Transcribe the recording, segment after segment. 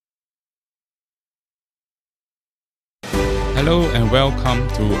Hello and welcome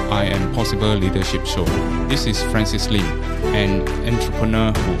to I Am Possible Leadership Show. This is Francis Lim, an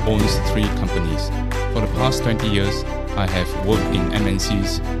entrepreneur who owns 3 companies. For the past 20 years, I have worked in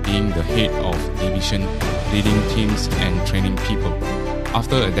MNCs, being the head of division, leading teams and training people.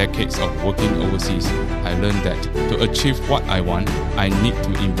 After a decade of working overseas, I learned that to achieve what I want, I need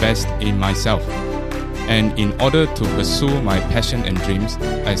to invest in myself. And in order to pursue my passion and dreams,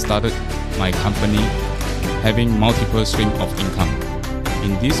 I started my company, having multiple streams of income.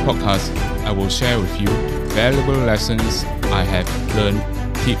 In this podcast, I will share with you valuable lessons I have learned,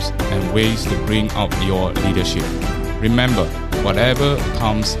 tips and ways to bring out your leadership. Remember, whatever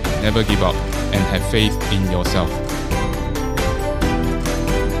comes, never give up and have faith in yourself.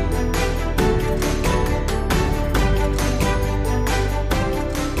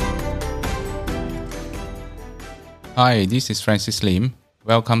 Hi, this is Francis Lim.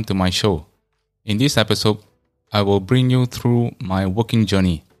 Welcome to my show. In this episode, I will bring you through my working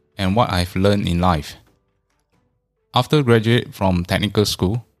journey and what I've learned in life. After graduating from technical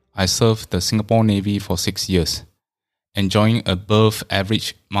school, I served the Singapore Navy for 6 years, enjoying above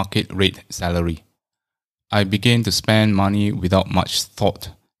average market rate salary. I began to spend money without much thought,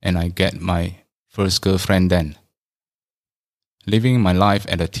 and I get my first girlfriend then. Living my life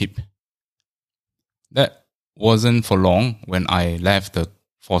at a tip. That wasn't for long when I left the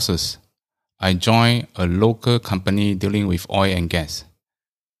forces. I joined a local company dealing with oil and gas.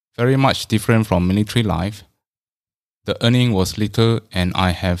 Very much different from military life. The earning was little and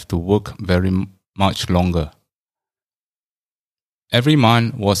I have to work very much longer. Every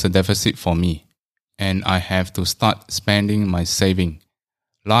month was a deficit for me and I have to start spending my saving.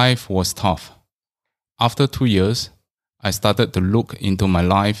 Life was tough. After 2 years, I started to look into my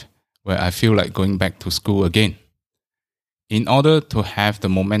life where I feel like going back to school again. In order to have the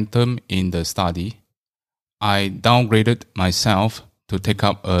momentum in the study, I downgraded myself to take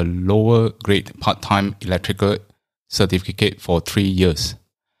up a lower grade part-time electrical certificate for 3 years.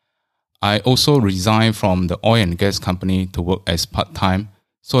 I also resigned from the oil and gas company to work as part-time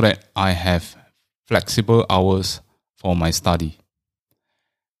so that I have flexible hours for my study.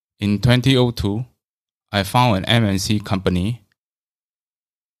 In 2002, I found an MNC company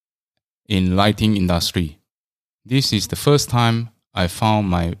in lighting industry. This is the first time I found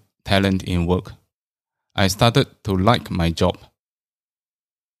my talent in work. I started to like my job.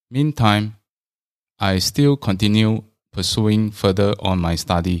 Meantime, I still continue pursuing further on my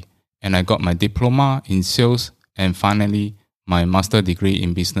study and I got my diploma in sales and finally my master degree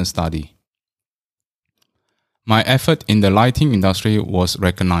in business study. My effort in the lighting industry was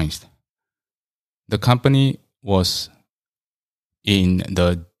recognized. The company was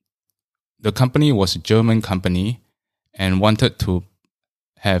a German company and wanted to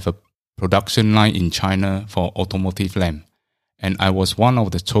have a production line in China for Automotive Lamps, and I was one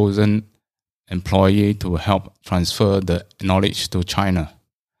of the chosen employees to help transfer the knowledge to China.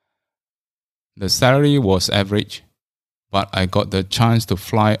 The salary was average, but I got the chance to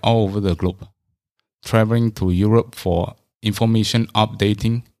fly all over the globe, traveling to Europe for information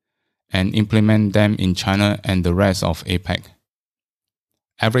updating and implement them in China and the rest of APEC.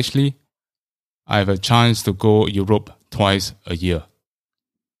 Averagely, I have a chance to go Europe twice a year.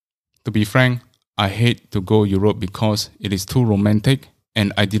 To be frank, I hate to go Europe because it is too romantic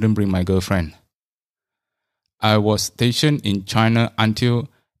and I didn't bring my girlfriend. I was stationed in China until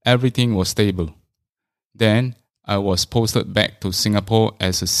everything was stable. Then I was posted back to Singapore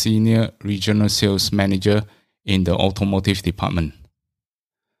as a senior regional sales manager in the automotive department.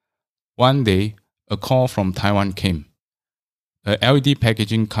 One day, a call from Taiwan came. A LED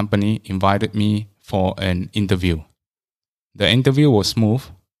packaging company invited me for an interview. The interview was smooth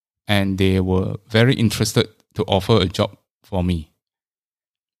and they were very interested to offer a job for me.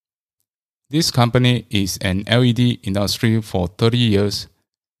 This company is an LED industry for 30 years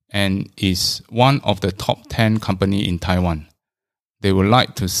and is one of the top 10 companies in Taiwan. They would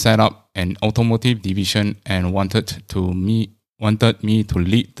like to set up an automotive division and wanted me to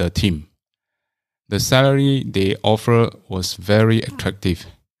lead the team. The salary they offered was very attractive,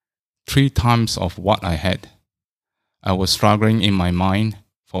 3 times of what I had. I was struggling in my mind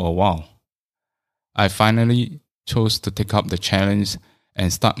for a while. I finally chose to take up the challenge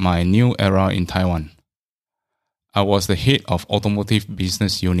and start my new era in Taiwan. I was the head of Automotive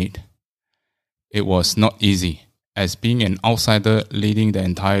Business Unit. It was not easy, as being an outsider leading the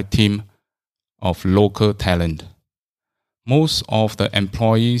entire team of local talent. Most of the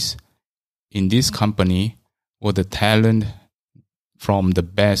employees in this company were the talent from the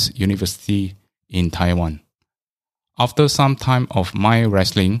best university in Taiwan. After some time of mind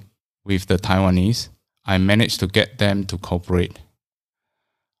wrestling with the Taiwanese, I managed to get them to cooperate.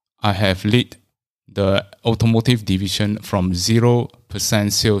 I have led the automotive division from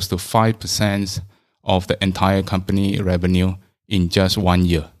 0% sales to 5% of the entire company revenue in just 1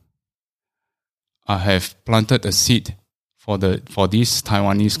 year. I have planted a seed for this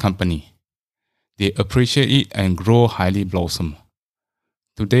Taiwanese company. They appreciate it and grow highly blossom.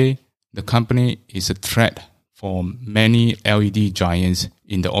 Today, the company is a threat for many LED giants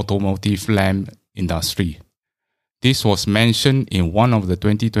in the automotive lamp industry. This was mentioned in one of the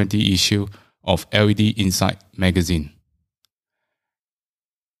 2020 issue of LEDinside magazine.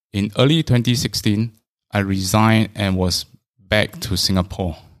 In early 2016, I resigned and was back to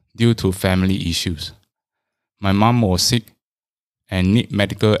Singapore due to family issues. My mom was sick and need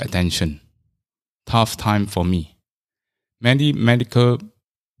medical attention. Tough time for me. Many medical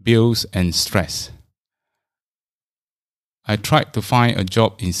bills and stress. I tried to find a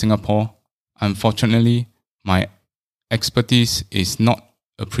job in Singapore. Unfortunately, my expertise is not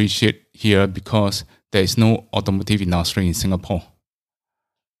appreciated here because there is no automotive industry in Singapore.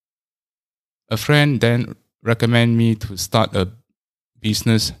 A friend then recommended me to start a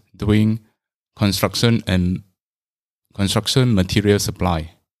business doing construction material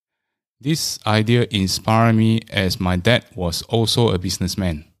supply. This idea inspired me as my dad was also a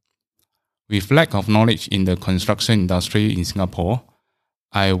businessman. With lack of knowledge in the construction industry in Singapore,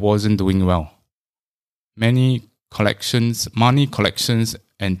 I wasn't doing well. Money collections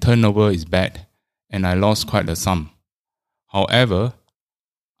and turnover is bad, and I lost quite a sum. However,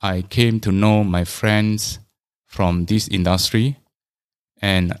 I came to know my friends from this industry,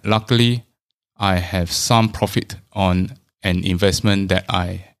 and luckily, I have some profit on an investment that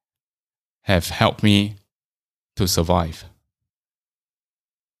I have helped me to survive.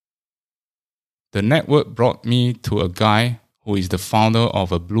 The network brought me to a guy who is the founder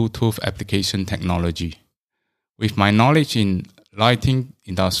of a Bluetooth application technology. With my knowledge in lighting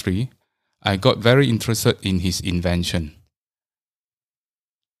industry, I got very interested in his invention.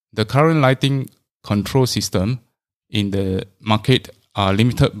 The current lighting control system in the market are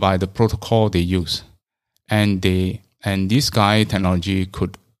limited by the protocol they use, and this guy technology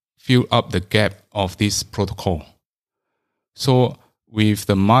could fill up the gap of this protocol. So with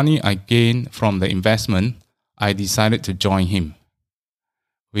the money I gained from the investment, I decided to join him.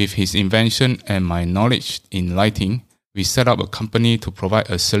 With his invention and my knowledge in lighting, we set up a company to provide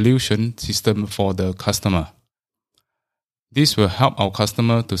a solution system for the customer. This will help our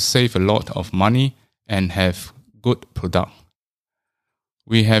customer to save a lot of money and have good product.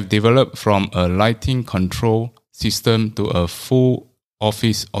 We have developed from a lighting control system to a full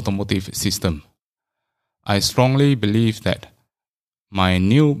office automotive system. I strongly believe that my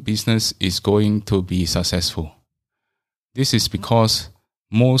new business is going to be successful. This is because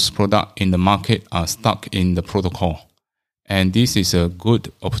most products in the market are stuck in the protocol, and this is a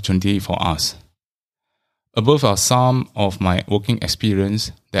good opportunity for us. Above are some of my working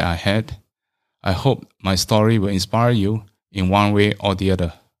experience that I had. I hope my story will inspire you in one way or the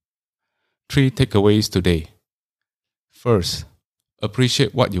other. 3 takeaways today. First,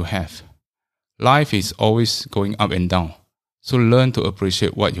 appreciate what you have. Life is always going up and down, so learn to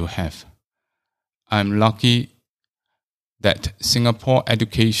appreciate what you have. I'm lucky that Singapore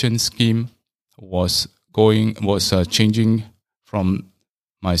education scheme was changing from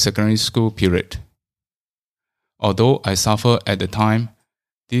my secondary school period. Although I suffered at the time,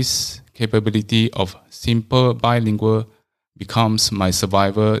 this capability of simple bilingual becomes my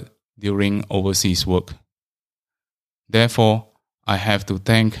survival during overseas work. Therefore, I have to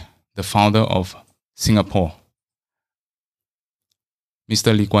thank the founder of Singapore,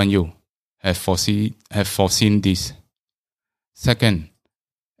 Mr. Lee Kuan Yew, have foreseen this. Second,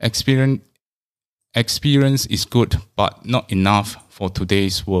 experience is good but not enough for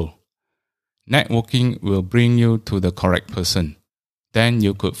today's world. Networking will bring you to the correct person. Then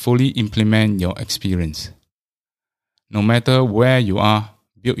you could fully implement your experience. No matter where you are,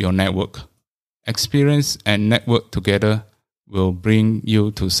 build your network. Experience and network together will bring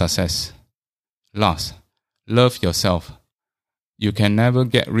you to success. Last, love yourself. You can never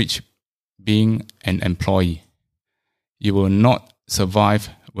get rich being an employee. You will not survive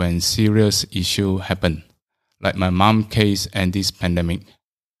when serious issues happen, like my mom's case and this pandemic.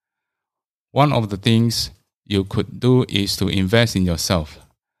 One of the things you could do is to invest in yourself.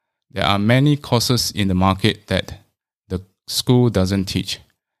 There are many courses in the market that the school doesn't teach,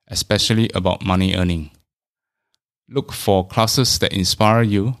 especially about money earning. Look for classes that inspire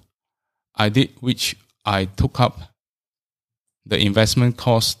you. I did, which I took up the investment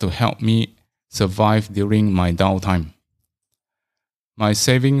course to help me survive during my downtime. My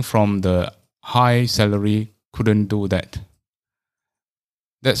saving from the high salary couldn't do that.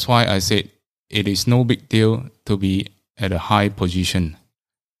 That's why I said it is no big deal to be at a high position.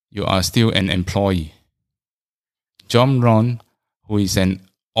 You are still an employee. John Ron, who is an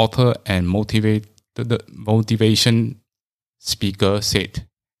author and motivation speaker, said,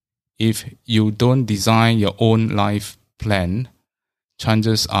 if you don't design your own life plan,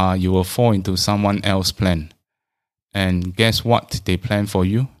 chances are you will fall into someone else's plan. And guess what they plan for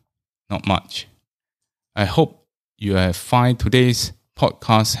you? Not much. I hope you have found today's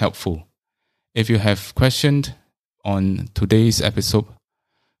podcast helpful. If you have questions on today's episode,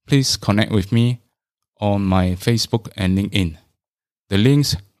 please connect with me on my Facebook and LinkedIn. The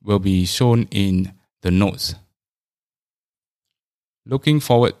links will be shown in the notes. Looking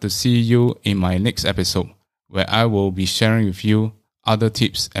forward to see you in my next episode, where I will be sharing with you other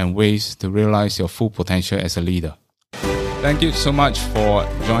tips and ways to realize your full potential as a leader. Thank you so much for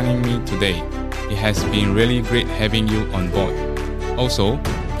joining me today. It has been really great having you on board. Also,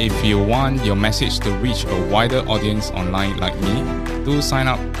 if you want your message to reach a wider audience online like me, do sign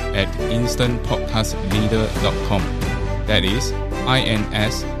up at instantpodcastleader.com. That is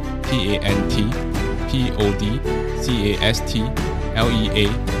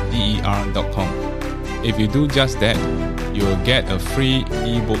instantpodcastleader.com. If you do just that, you will get a free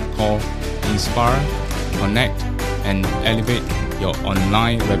ebook called Inspire, Connect, and Elevate Your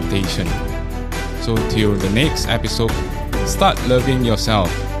Online Reputation. So till the next episode, start loving yourself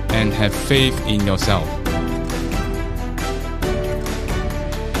and have faith in yourself.